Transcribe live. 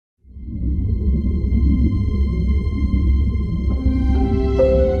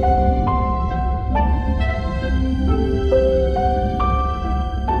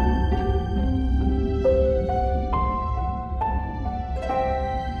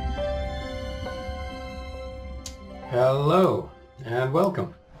Hello and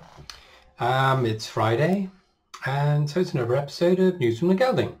welcome. It's Friday, and so it's another episode of News from the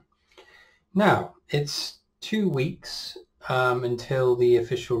Gelding. Now, it's 2 weeks until the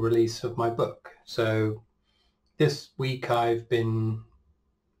official release of my book. So this week I've been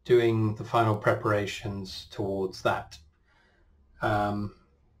doing the final preparations towards that. The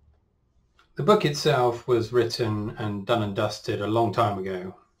book itself was written and done and dusted a long time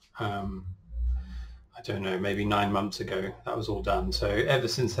ago. I don't know, maybe 9 months ago, that was all done. So ever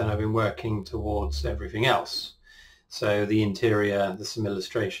since then, I've been working towards everything else. So the interior, there's some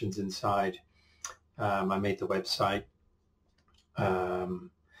illustrations inside. I made the website.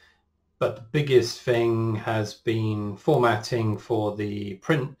 But the biggest thing has been formatting for the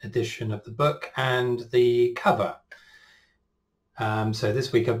print edition of the book and the cover. So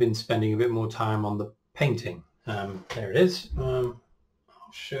this week I've been spending a bit more time on the painting. There it is. I'll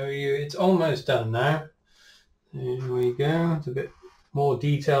show you. It's almost done now. There we go. It's a bit more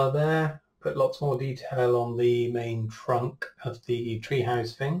detail there. Put lots more detail on the main trunk of the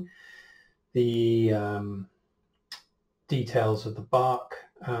treehouse thing. The details of the bark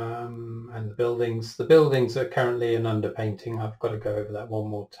and the buildings. The buildings are currently an underpainting. I've got to go over that one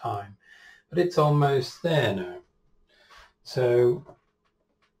more time. But it's almost there now. So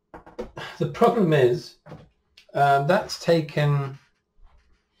the problem is that's taken...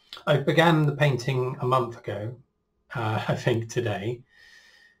 I began the painting a month ago, I think today,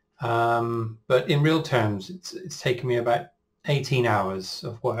 but in real terms it's taken me about 18 hours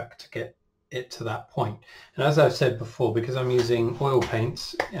of work to get it to that point. And as I've said before, because I'm using oil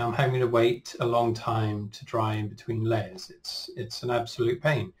paints, I'm having to wait a long time to dry in between layers. It's an absolute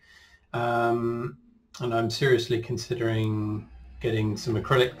pain, and I'm seriously considering getting some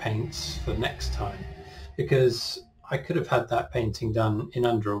acrylic paints for next time, because I could have had that painting done in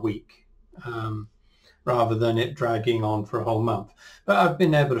under a week rather than it dragging on for a whole month. But I've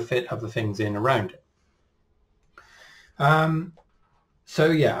been able to fit other things in around it.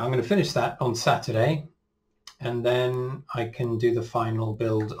 So yeah, I'm going to finish that on Saturday, and then I can do the final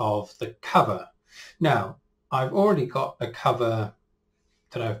build of the cover. Now, I've already got a cover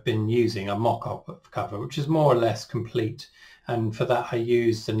that I've been using, a mock-up of cover, which is more or less complete. And for that I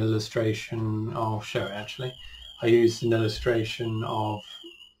used an illustration. I'll show it actually. I used an illustration of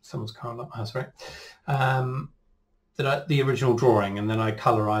someone's car alarm. That's right. The original drawing, and then I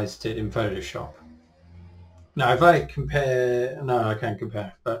colorized it in Photoshop. Now, if I compare, no, I can't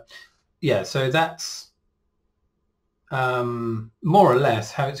compare. But yeah, so that's more or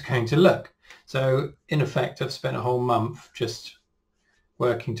less how it's going to look. So in effect, I've spent a whole month just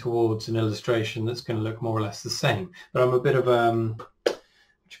working towards an illustration that's going to look more or less the same. But I'm a bit of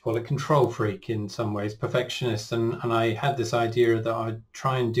call it control freak in some ways, perfectionist, and I had this idea that I'd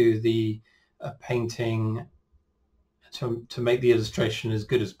try and do the painting to make the illustration as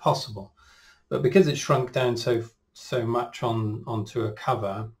good as possible. But because it's shrunk down so much onto a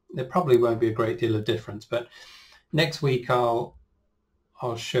cover, there probably won't be a great deal of difference. But next week I'll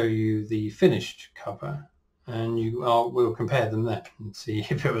show you the finished cover, and we'll compare them then and see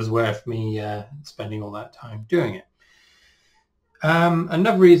if it was worth me spending all that time doing it.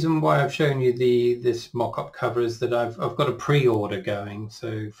 Another reason why I've shown you this mock-up cover is that I've got a pre-order going,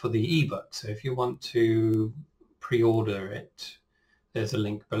 so for the ebook. So if you want to pre-order it, there's a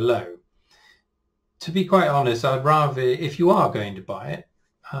link below. To be quite honest, I'd rather, if you are going to buy it,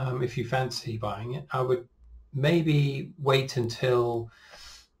 if you fancy buying it, I would maybe wait until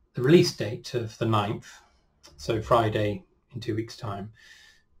the release date of the 9th, so Friday in 2 weeks' time,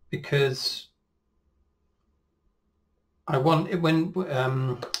 because I want it when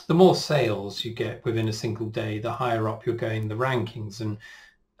the more sales you get within a single day, the higher up you're going the rankings, and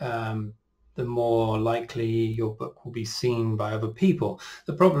the more likely your book will be seen by other people.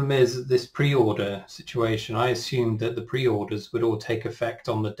 The problem is that this pre-order situation, I assumed that the pre-orders would all take effect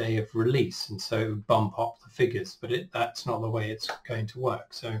on the day of release, and so it would bump up the figures, but that's not the way it's going to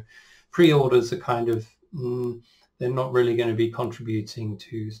work. So pre-orders are kind of, they're not really going to be contributing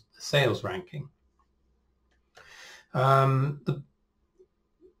to the sales ranking. The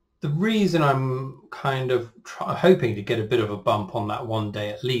reason I'm kind of hoping to get a bit of a bump on that one day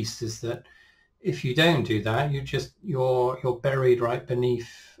at least is that if you don't do that, you're buried right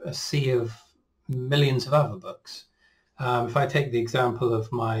beneath a sea of millions of other books. If I take the example of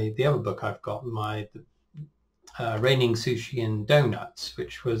the other book I've got, Raining Sushi and Donuts,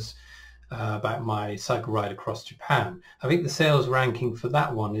 which was about my cycle ride across Japan. I think the sales ranking for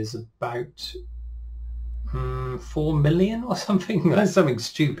that one is about 4 million or something. That's something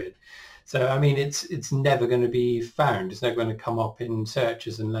stupid. So I mean, it's never going to be found. It's never going to come up in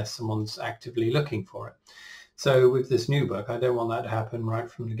searches unless someone's actively looking for it. So with this new book, I don't want that to happen right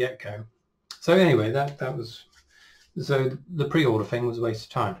from the get-go. So anyway, that was, so the pre-order thing was a waste of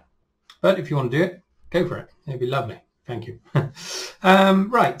time. But if you want to do it, go for it. It'd be lovely. Thank you.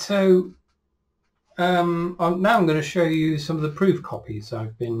 Right, so now I'm going to show you some of the proof copies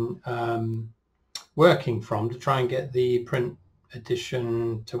I've been working from to try and get the print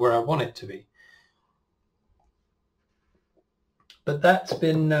edition to where I want it to be. But that's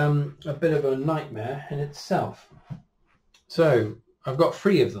been a bit of a nightmare in itself. So I've got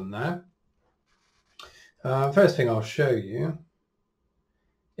 3 of them now. First thing I'll show you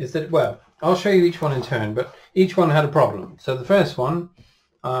is that, well, I'll show you each one in turn, but each one had a problem. So the first one,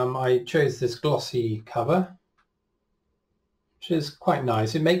 I chose this glossy cover, which is quite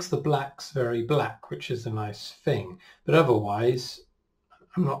nice. It makes the blacks very black, which is a nice thing. But otherwise,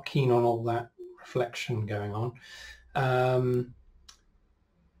 I'm not keen on all that reflection going on.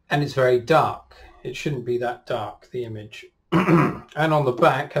 And it's very dark. It shouldn't be that dark, the image. And on the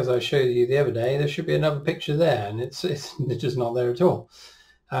back, as I showed you the other day, there should be another picture there, and it's just not there at all.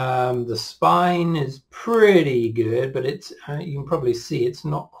 The spine is pretty good, but it's you can probably see it's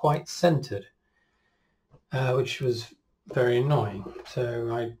not quite centered, which was very annoying. So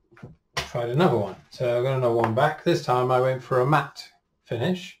I tried another one. So I've got another one back. This time I went for a matte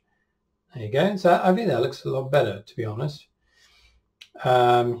finish. There you go. So I think that looks a lot better, to be honest.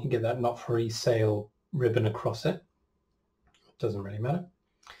 You get that not for resale ribbon across it. Doesn't really matter.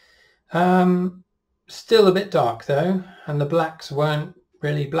 Still a bit dark though, and the blacks weren't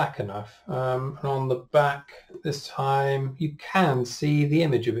really black enough. And on the back this time you can see the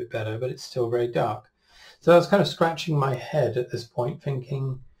image a bit better, but it's still very dark. So I was kind of scratching my head at this point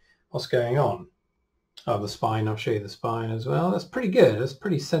thinking, what's going on? Oh, the spine, I'll show you the spine as well. That's pretty good, that's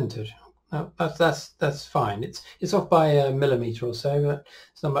pretty centered. That's fine. It's off by a millimetre or so, but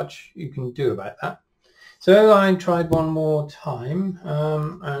there's not much you can do about that. So I tried one more time,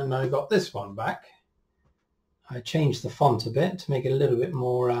 and I got this one back. I changed the font a bit to make it a little bit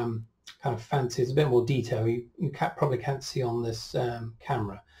more kind of fancy. It's a bit more detail. You probably can't see on this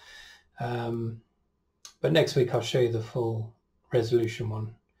camera. But next week I'll show you the full resolution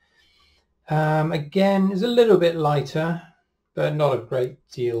one. Again, it's a little bit lighter, but not a great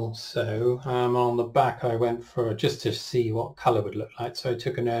deal. So on the back I went for just to see what colour would look like. So I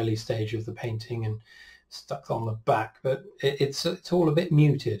took an early stage of the painting and stuck on the back, but it's all a bit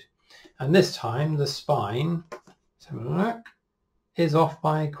muted. And this time the spine, let's have a look, is off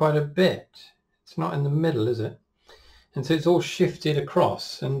by quite a bit. It's not in the middle, is it? And so it's all shifted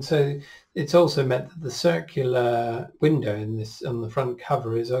across, and so it's also meant that the circular window in this on the front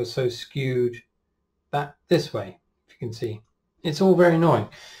cover is also skewed this way, if you can see. It's all very annoying.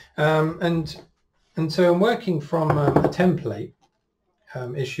 And so I'm working from a template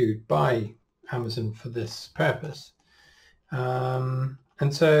issued by Amazon for this purpose, and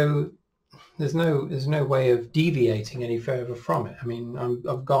so there's no way of deviating any further from it. I mean,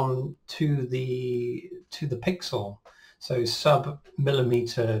 I've gone to the pixel, so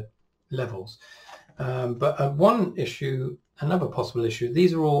sub-millimeter levels. But another possible issue,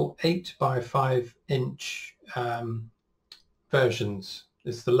 these are all 8 by 5 inch versions.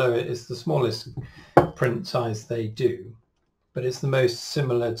 It's the smallest print size they do, but it's the most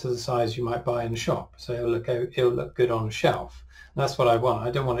similar to the size you might buy in a shop. So it'll look good on a shelf. And that's what I want.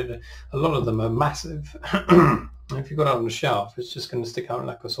 I don't want it to, a lot of them are massive. If you've got it on the shelf, it's just going to stick out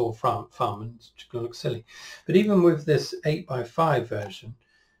like a sore thumb and it's just going to look silly. But even with this 8 by 5 version,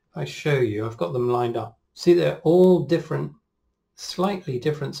 I show you, I've got them lined up. See, they're all different, slightly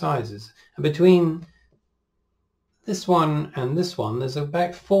different sizes. And between this one and this one, there's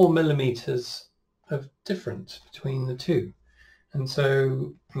about 4 millimeters of difference between the two. And so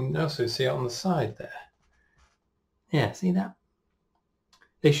you can also see it on the side there. Yeah, see that?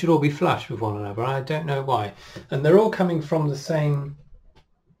 They should all be flush with one another. I don't know why. And they're all coming from the same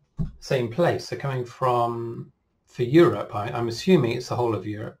place. They're coming from, for Europe, I'm assuming it's the whole of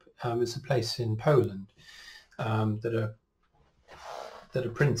Europe. It's a place in Poland that are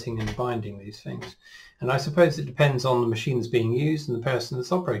printing and binding these things. And I suppose it depends on the machine that's being used and the person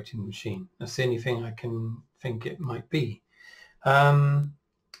that's operating the machine. That's the only thing I can think it might be. But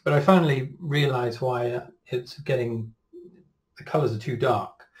I finally realised why it's getting, the colours are too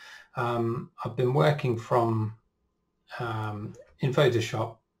dark. I've been working from, in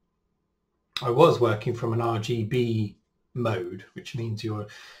Photoshop, I was working from an RGB mode, which means you're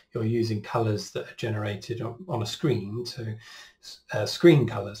using colours that are generated on a screen, so screen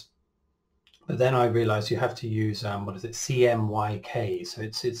colours. But then I realised you have to use what is it, CMYK, so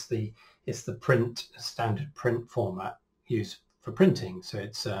it's the standard print format used for printing. So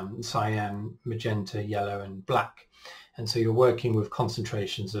it's cyan, magenta, yellow and black. And so you're working with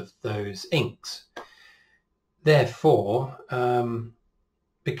concentrations of those inks. Therefore,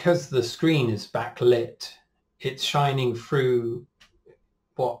 because the screen is backlit, it's shining through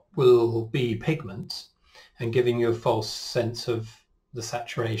what will be pigments and giving you a false sense of the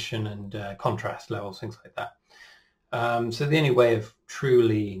saturation and contrast levels, things like that. So the only way of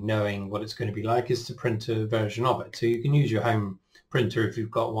truly knowing what it's going to be like is to print a version of it. So you can use your home printer if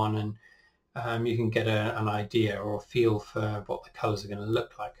you've got one, and you can get an idea or a feel for what the colours are going to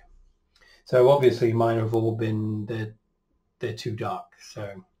look like. So obviously mine have all been, they're too dark. So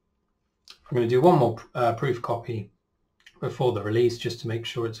I'm going to do one more proof copy before the release just to make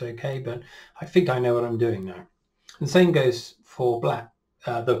sure it's okay, but I think I know what I'm doing now. And the same goes for black,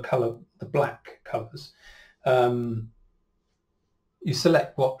 the black colours. You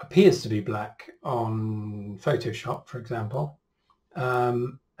select what appears to be black on Photoshop, for example,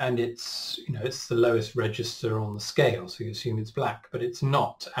 and it's, you know, it's the lowest register on the scale, so you assume it's black, but it's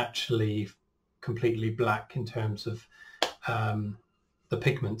not actually completely black in terms of the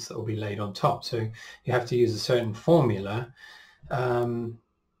pigments that will be laid on top. So you have to use a certain formula to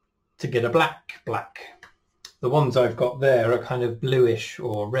get a black. The ones I've got there are kind of bluish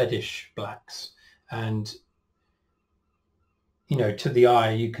or reddish blacks, and you know, to the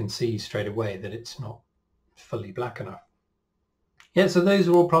eye you can see straight away that it's not fully black enough. Yeah, so those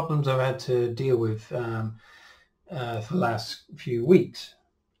are all problems I've had to deal with for the last few weeks.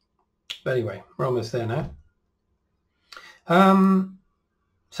 But anyway, we're almost there now.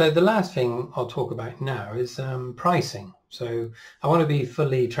 So the last thing I'll talk about now is pricing. So I want to be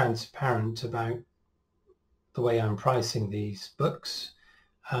fully transparent about the way I'm pricing these books,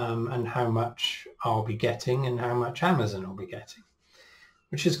 and how much I'll be getting and how much Amazon will be getting,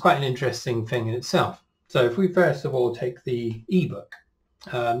 which is quite an interesting thing in itself. So if we first of all take the ebook,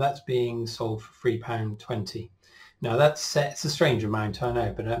 that's being sold for £3.20. Now that's set, it's a strange amount, I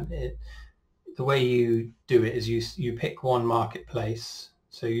know, but the way you do it is you pick one marketplace,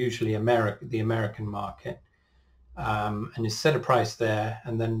 so usually the American market, and you set a price there,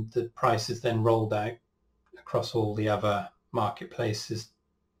 and then the price is then rolled out across all the other marketplaces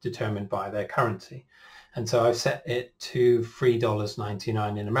determined by their currency. And so I've set it to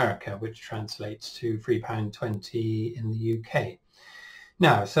 $3.99 in America, which translates to £3.20 in the UK.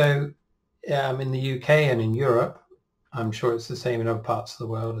 Now, so in the UK and in Europe, I'm sure it's the same in other parts of the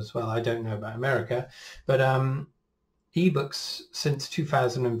world as well. I don't know about America, but ebooks since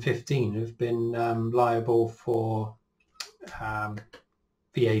 2015 have been liable for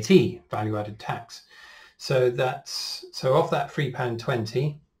VAT, value-added tax. So off that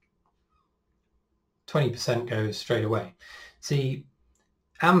 £3.20, 20% goes straight away. See,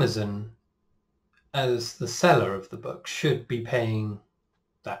 Amazon, as the seller of the book, should be paying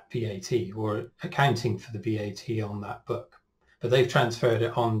that VAT or accounting for the VAT on that book, but they've transferred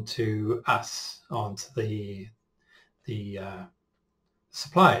it on to us, onto the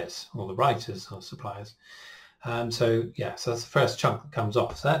suppliers, or the writers or suppliers. So yeah, so that's the first chunk that comes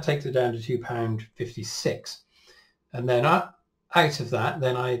off. So that takes it down to £2.56, and then out of that,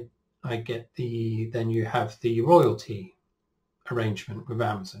 then I get then you have the royalty arrangement with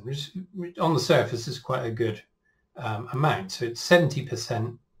Amazon, which on the surface is quite a good amount. So it's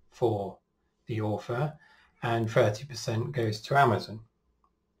 70% for the author and 30% goes to Amazon.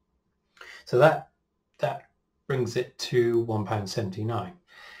 So that brings it to £1.79.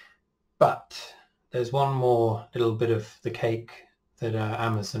 But there's one more little bit of the cake that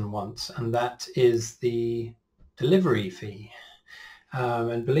Amazon wants, and that is the delivery fee.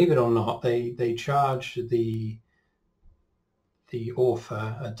 And believe it or not, they charge the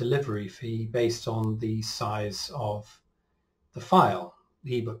author a delivery fee based on the size of the file,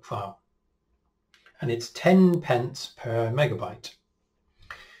 the ebook file, and it's 10 pence per megabyte.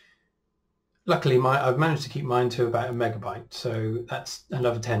 Luckily, I've managed to keep mine to about a megabyte, so that's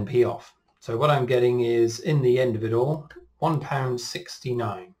another 10p off. So what I'm getting is, in the end of it all,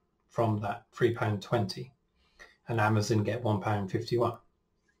 £1.69 from that £3.20, and Amazon get £1.51.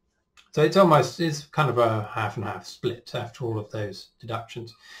 So it's kind of a half and half split after all of those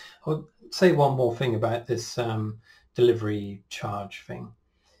deductions. I'll say one more thing about this delivery charge thing.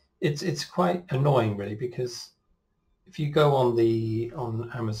 It's quite annoying, really, because if you go on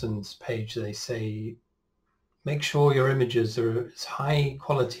Amazon's page, they say make sure your images are as high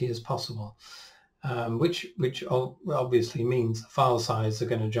quality as possible, which obviously means the file size are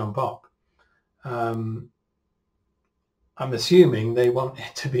going to jump up. I'm assuming they want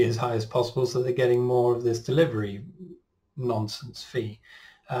it to be as high as possible so they're getting more of this delivery nonsense fee.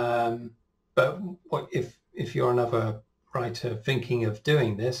 But what if you're another writer thinking of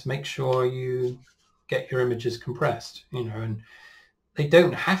doing this, make sure you get your images compressed, and they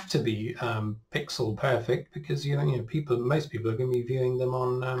don't have to be pixel perfect, because most people are going to be viewing them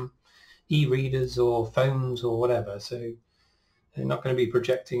on e-readers or phones or whatever, so they're not going to be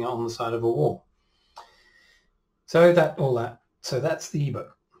projecting it on the side of a wall. So that's the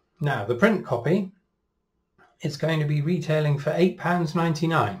ebook. Now the print copy, it's going to be retailing for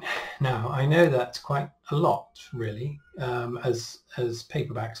 £8.99. Now I know that's quite a lot, really, as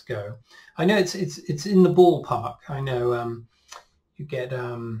paperbacks go. I know it's in the ballpark. I know you get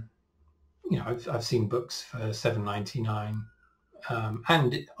I've seen books for £7.99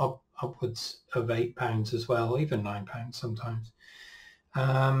 and upwards of £8 as well, even £9 sometimes.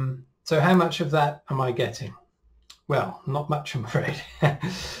 So how much of that am I getting? Well, not much, I'm afraid.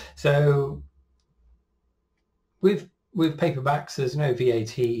 So with paperbacks, there's no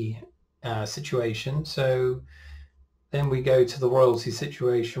VAT situation. So then we go to the royalty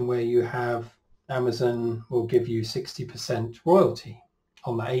situation, where you have Amazon will give you 60% royalty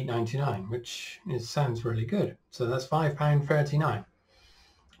on that £8.99, which sounds really good. So that's £5.39.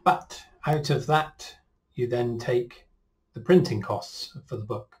 But out of that, you then take the printing costs for the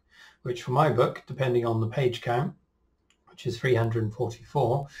book, which for my book, depending on the page count, which is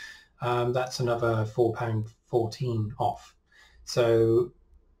 344, that's another £4.14 off. So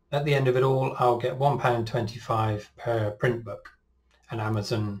at the end of it all, I'll get £1.25 per print book, and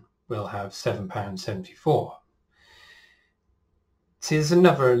Amazon will have £7.74. See, there's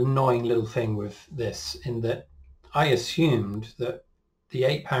another annoying little thing with this, in that I assumed that the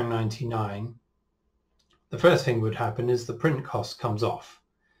 £8.99, the first thing would happen is the print cost comes off,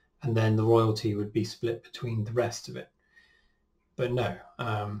 and then the royalty would be split between the rest of it. But no,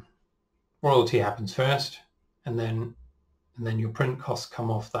 royalty happens first, and then your print costs come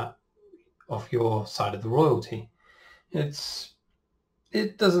off your side of the royalty.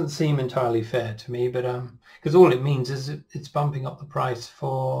 It doesn't seem entirely fair to me, but because all it means is it's bumping up the price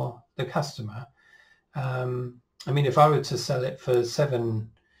for the customer. I mean, if I were to sell it for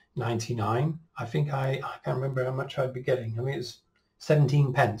 £7.99, I think I can't remember how much I'd be getting. I mean, it's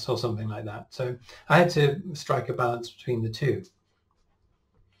 17 pence or something like that. So I had to strike a balance between the two.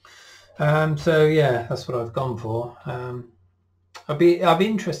 So yeah, that's what I've gone for. I'd be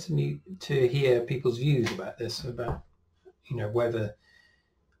interested to hear people's views about this, about whether,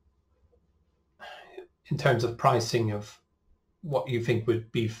 in terms of pricing, of what you think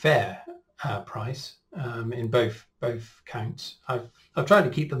would be fair price in both counts. I've tried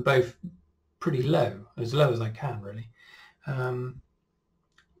to keep them both pretty low as I can, really.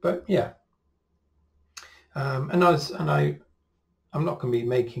 But yeah, I'm not going to be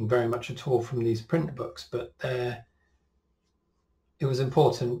making very much at all from these print books, but it was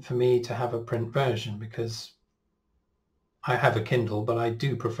important for me to have a print version, because I have a Kindle, but I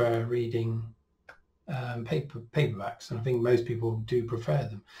do prefer reading paperbacks, and I think most people do prefer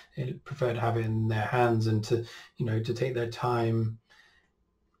them. They prefer to have it in their hands and to take their time,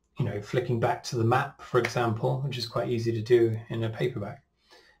 flicking back to the map, for example, which is quite easy to do in a paperback.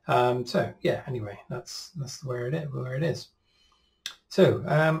 So yeah, anyway, that's where it is. So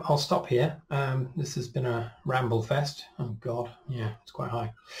I'll stop here. This has been a ramble fest. Oh God, yeah, it's quite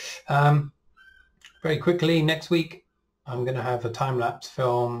high. Very quickly, next week I'm going to have a time-lapse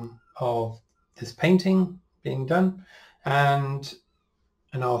film of this painting being done, and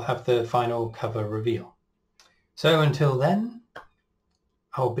I'll have the final cover reveal. So until then,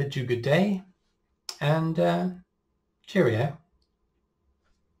 I'll bid you good day, and cheerio.